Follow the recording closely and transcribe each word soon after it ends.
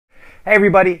Hey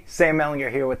everybody, Sam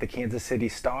Mellinger here with the Kansas City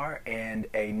Star and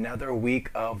another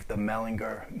week of the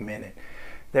Mellinger Minute.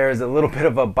 There's a little bit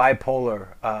of a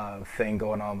bipolar thing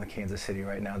going on with Kansas City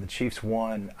right now. The Chiefs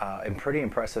won in pretty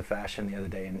impressive fashion the other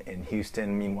day in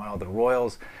Houston. Meanwhile, the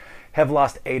Royals have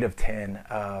lost 8 of 10.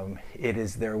 It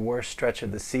is their worst stretch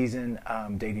of the season,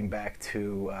 dating back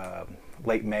to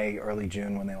late May, early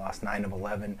June when they lost 9 of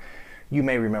 11. You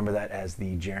may remember that as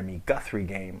the Jeremy Guthrie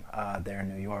game there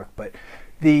in New York. But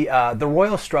the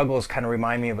Royals struggles kind of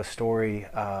remind me of a story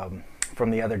from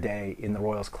the other day in the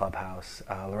Royals clubhouse.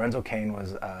 Lorenzo Cain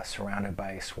was surrounded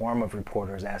by a swarm of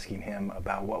reporters asking him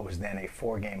about what was then a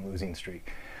 4-game losing streak.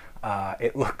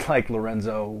 It looked like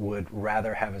Lorenzo would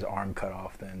rather have his arm cut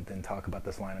off than talk about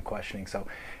this line of questioning. So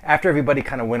after everybody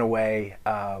kind of went away,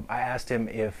 I asked him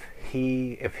if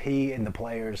he and the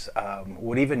players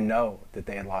would even know that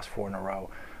they had lost 4 in a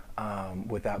row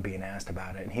without being asked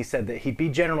about it. And he said that he'd be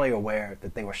generally aware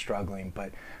that they were struggling,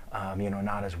 but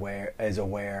not as aware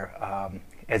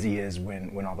as he is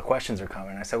when all the questions are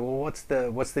coming. And I said, well, what's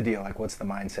the deal? Like, what's the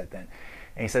mindset then?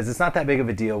 And he says it's not that big of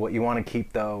a deal. What you want to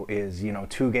keep though is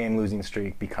 2-game losing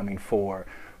streak becoming 4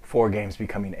 games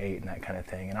becoming 8, and that kind of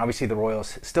thing. And obviously the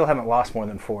Royals still haven't lost more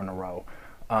than 4 in a row.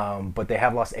 But they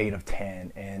have lost 8 of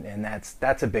 10, and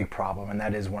that's a big problem, and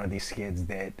that is one of these skids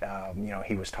that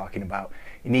he was talking about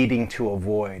needing to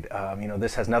avoid.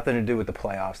 This has nothing to do with the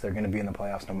playoffs. They're going to be in the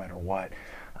playoffs no matter what.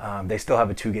 They still have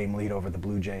a 2-game lead over the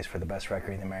Blue Jays for the best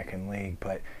record in the American League,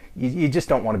 but you just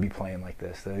don't want to be playing like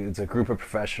this. It's a group of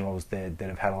professionals that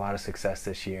have had a lot of success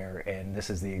this year, and this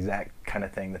is the exact kind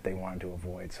of thing that they wanted to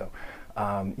avoid. So,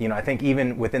 I think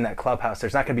even within that clubhouse,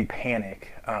 there's not going to be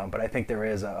panic, but I think there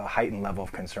is a heightened level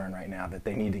of concern right now that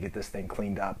they need to get this thing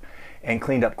cleaned up, and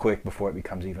cleaned up quick before it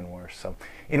becomes even worse. So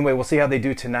anyway, we'll see how they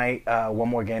do tonight. One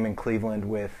more game in Cleveland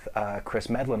with Chris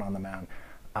Medlin on the mound.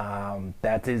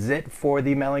 That is it for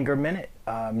the Mellinger Minute.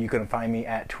 You can find me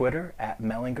at Twitter, at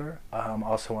Mellinger,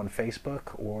 also on Facebook,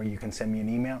 or you can send me an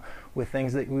email with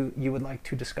things that you would like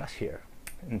to discuss here.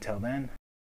 Until then.